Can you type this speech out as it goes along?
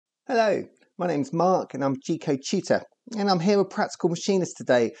Hello, my name's Mark and I'm GCodeTutor, and I'm here with Practical Machinist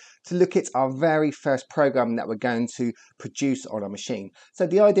today to look at our very first program that we're going to produce on our machine. So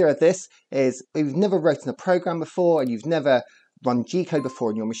the idea of this is if you've never written a program before and you've never run G-code before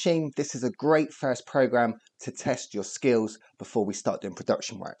on your machine, this is a great first program to test your skills before we start doing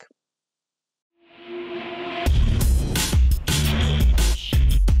production work.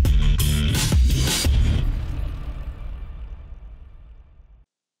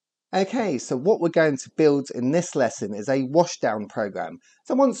 Okay, so what we're going to build in this lesson is a washdown program.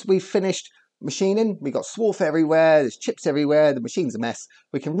 So once we've finished machining, we've got swarf everywhere, there's chips everywhere, the machine's a mess,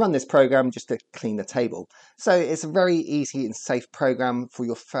 we can run this program just to clean the table. So it's a very easy and safe program for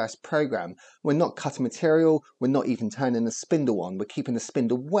your first program. We're not cutting material, we're not even turning the spindle on, we're keeping the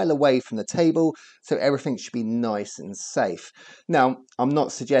spindle well away from the table, so everything should be nice and safe. Now, I'm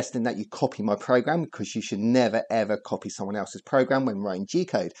not suggesting that you copy my program, because you should never ever copy someone else's program when writing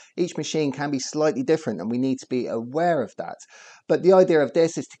G-code. Each machine can be slightly different and we need to be aware of that. But the idea of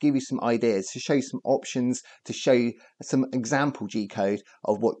this is to give you some ideas, to show you some options, to show you some example G-code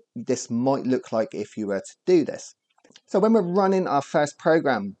of what this might look like if you were to do this. So when we're running our first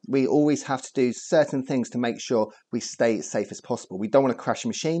program, we always have to do certain things to make sure we stay as safe as possible. We don't want to crash a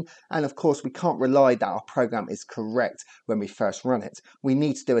machine, and of course we can't rely that our program is correct when we first run it. We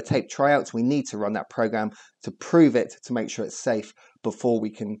need to do a tape tryout, we need to run that program to prove it, to make sure it's safe before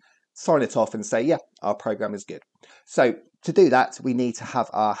we can sign it off and say, yeah, our program is good. So to do that, we need to have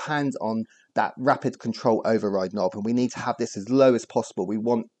our hand on that rapid control override knob, and we need to have this as low as possible. We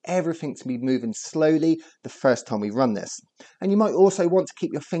want everything to be moving slowly the first time we run this. And you might also want to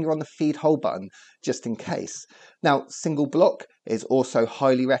keep your finger on the feed hold button just in case. Now, single block is also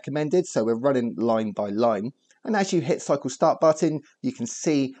highly recommended, so we're running line by line. And as you hit cycle start button, you can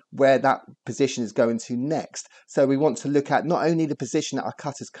see where that position is going to next. So we want to look at not only the position that our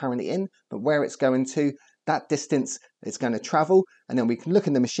cutter is currently in, but where it's going to, that distance it's going to travel, and then we can look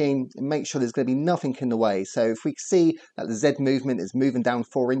in the machine and make sure there's going to be nothing in the way. So if we see that the Z movement is moving down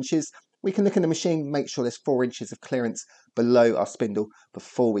 4 inches, we can look in the machine, make sure there's 4 inches of clearance below our spindle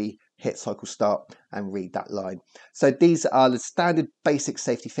before we hit cycle start and read that line. So these are the standard basic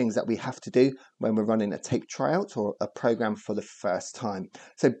safety things that we have to do when we're running a tape tryout or a program for the first time.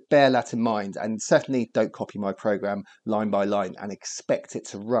 So bear that in mind, and certainly don't copy my program line by line and expect it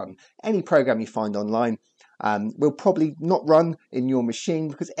to run. Any program you find online will probably not run in your machine,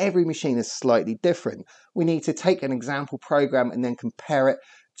 because every machine is slightly different. We need to take an example program and then compare it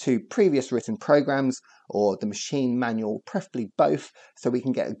to previous written programs or the machine manual, preferably both, so we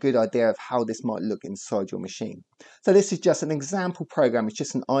can get a good idea of how this might look inside your machine. So this is just an example program, it's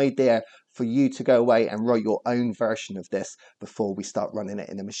just an idea for you to go away and write your own version of this before we start running it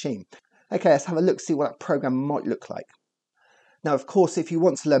in the machine. Okay, let's have a look, see what that program might look like. Now, of course, if you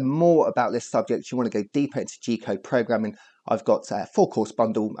want to learn more about this subject, you want to go deeper into G-code programming, I've got a 4-course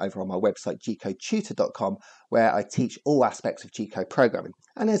bundle over on my website, GCodeTutor.com, where I teach all aspects of G-code programming.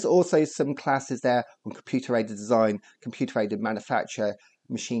 And there's also some classes there on computer-aided design, computer-aided manufacture,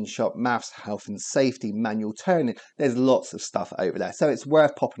 machine shop, maths, health and safety, manual turning. There's lots of stuff over there. So it's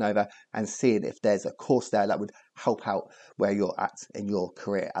worth popping over and seeing if there's a course there that would help out where you're at in your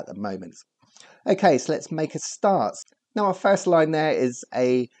career at the moment. Okay, so let's make a start. Now our first line there is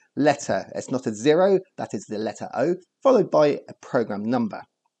a letter. It's not a 0, that is the letter O, followed by a program number.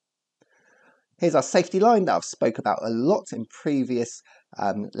 Here's our safety line that I've spoke about a lot in previous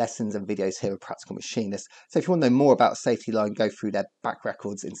lessons and videos here with Practical Machinist. So if you want to know more about safety line, go through their back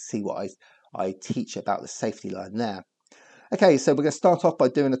records and see what I teach about the safety line there. Okay, so we're going to start off by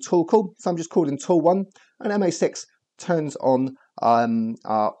doing a tool call. So I'm just calling tool 1, and MO6 turns on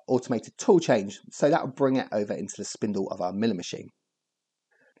our automated tool change. So that will bring it over into the spindle of our milling machine.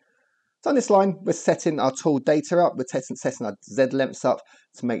 So on this line, we're setting our tool data up, we're setting our Z lengths up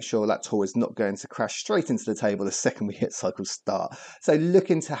to make sure that tool is not going to crash straight into the table the second we hit cycle start. So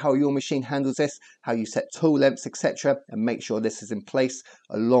look into how your machine handles this, how you set tool lengths, etc., and make sure this is in place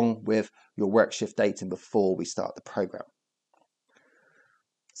along with your work shift dating before we start the program.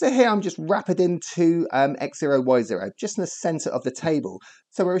 So here I'm just wrapping into X0, Y0, just in the center of the table.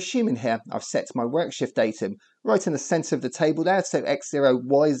 So we're assuming here I've set my work shift datum right in the center of the table there. So X0,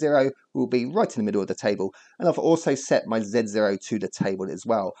 Y0 will be right in the middle of the table. And I've also set my Z0 to the table as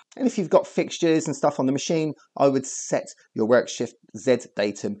well. And if you've got fixtures and stuff on the machine, I would set your work shift Z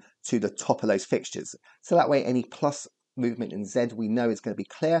datum to the top of those fixtures. So that way any plus movement in Z we know is going to be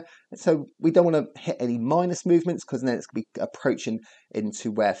clear, and so we don't want to hit any minus movements, because then it's going to be approaching into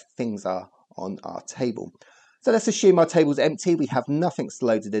where things are on our table. So let's assume our table's empty, we have nothing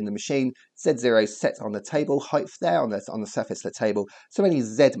loaded in the machine, Z0 is set on the table height there on the surface of the table, so any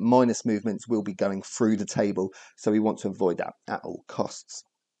Z minus movements will be going through the table, so we want to avoid that at all costs.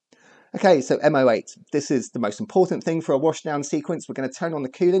 Okay, so MO8, this is the most important thing for a washdown sequence. We're going to turn on the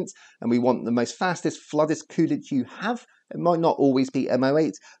coolant and we want the most fastest, floodest coolant you have. It might not always be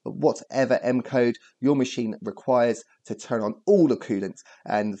MO8, but whatever M code your machine requires to turn on all the coolant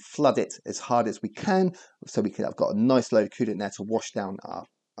and flood it as hard as we can, so we can have got a nice load of coolant there to wash down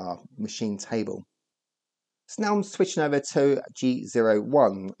our machine table. So now I'm switching over to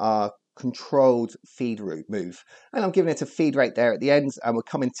G01, our controlled feed route move, and I'm giving it a feed rate there at the end, and we're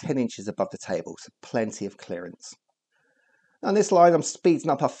coming 10 inches above the table, so plenty of clearance. On this line, I'm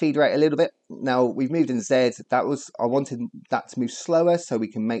speeding up our feed rate a little bit. Now we've moved in Z, I wanted that to move slower so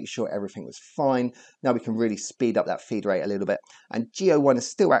we can make sure everything was fine. Now we can really speed up that feed rate a little bit. And G01 is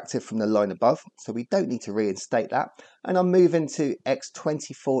still active from the line above, so we don't need to reinstate that. And I'm moving to X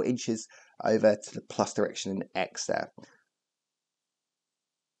 24 inches over to the plus direction in X there.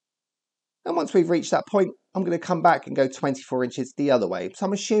 And once we've reached that point, I'm going to come back and go 24 inches the other way. So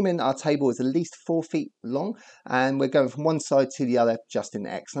I'm assuming our table is at least 4 feet long, and we're going from one side to the other just in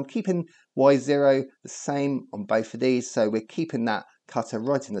X. And I'm keeping Y0 the same on both of these, so we're keeping that cutter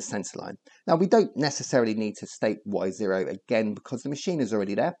right in the center line. Now we don't necessarily need to state Y0 again because the machine is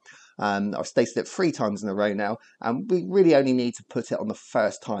already there. I've stated it 3 times in a row now, and we really only need to put it on the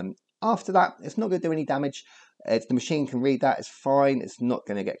first time. After that, it's not going to do any damage. The machine can read that, it's fine, it's not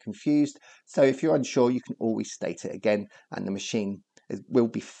going to get confused. So if you're unsure, you can always state it again and the machine will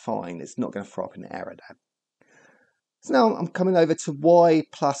be fine. It's not going to throw up an error there. So now I'm coming over to Y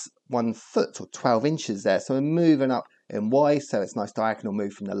plus 1 foot or 12 inches there. So we're moving up in Y, so it's a nice diagonal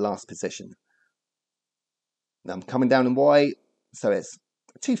move from the last position. Now I'm coming down in Y, so it's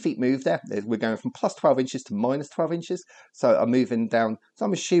a 2 feet move there. We're going from plus 12 inches to minus 12 inches. So I'm moving down. So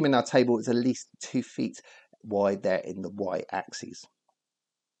I'm assuming our table is at least 2 feet wide there in the Y axis.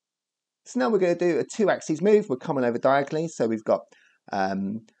 So now we're going to do a 2 axis move. We're coming over diagonally. So we've got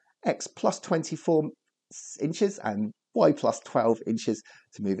X plus 24 inches and Y plus 12 inches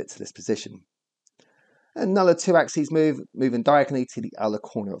to move it to this position. Another 2 axis move, moving diagonally to the other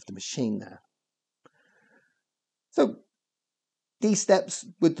corner of the machine there. So these steps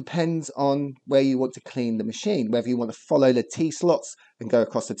would depend on where you want to clean the machine, whether you want to follow the T slots and go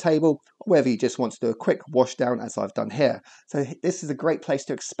across the table, or whether you just want to do a quick wash down as I've done here. So this is a great place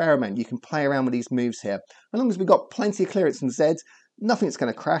to experiment. You can play around with these moves here. As long as we've got plenty of clearance in Z, nothing's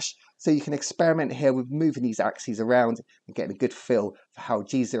going to crash. So you can experiment here with moving these axes around and getting a good feel for how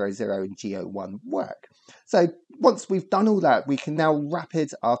G00 and G01 work. So once we've done all that, we can now rapid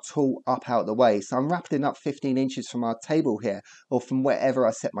our tool up out of the way. So I'm rapiding up 15 inches from our table here, or from wherever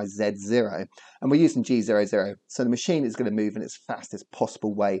I set my Z0. And we're using G00. So the machine is going to move in its fastest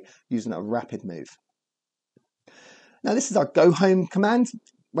possible way using a rapid move. Now this is our go home command.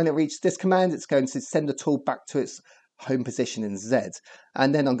 When it reaches this command, it's going to send the tool back to its home position in Z,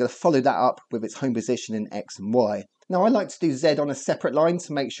 and then I'm going to follow that up with its home position in X and Y. Now I like to do Z on a separate line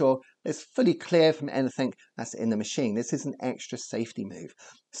to make sure it's fully clear from anything that's in the machine. This is an extra safety move.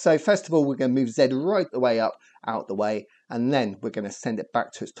 So first of all, we're going to move Z right the way up, out the way, and then we're going to send it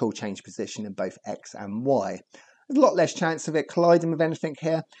back to its tool change position in both X and Y. There's a lot less chance of it colliding with anything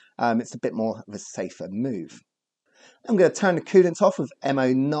here. It's a bit more of a safer move. I'm going to turn the coolant off with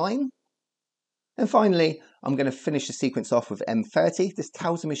MO9. And finally, I'm going to finish the sequence off with M30. This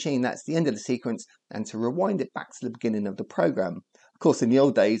tells the machine that's the end of the sequence and to rewind it back to the beginning of the program. Of course, in the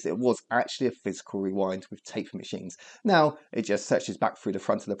old days, it was actually a physical rewind with tape machines. Now, it just searches back through the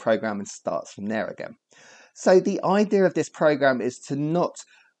front of the program and starts from there again. So the idea of this program is to not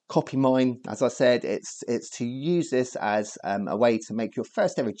copy mine. As I said, it's to use this as a way to make your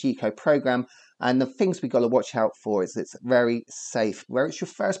first ever G-code program. And the things we've got to watch out for is it's very safe. Where it's your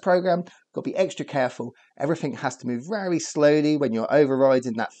first program, you've got to be extra careful. Everything has to move very slowly when you're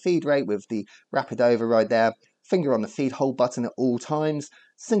overriding that feed rate with the rapid override there. Finger on the feed hold button at all times.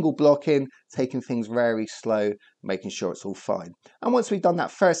 Single blocking, taking things very slow, making sure it's all fine. And once we've done that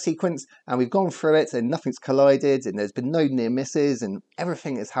first sequence and we've gone through it and nothing's collided and there's been no near misses and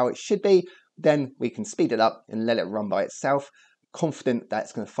everything is how it should be, then we can speed it up and let it run by itself, confident that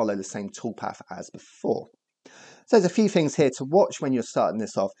it's going to follow the same toolpath as before. So there's a few things here to watch when you're starting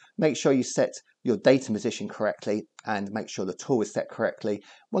this off. Make sure you set your data position correctly and make sure the tool is set correctly.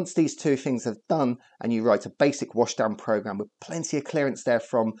 Once these two things are done and you write a basic washdown program with plenty of clearance there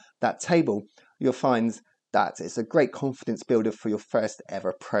from that table, you'll find that it's a great confidence builder for your first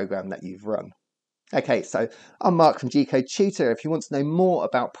ever program that you've run. Okay, so I'm Mark from GCodeTutor. If you want to know more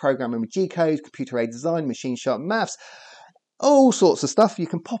about programming with G-code, computer-aided design, machine sharp maths, all sorts of stuff, you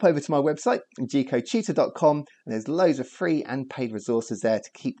can pop over to my website, GCodeTutor.com, and there's loads of free and paid resources there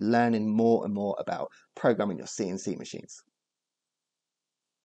to keep learning more and more about programming your CNC machines.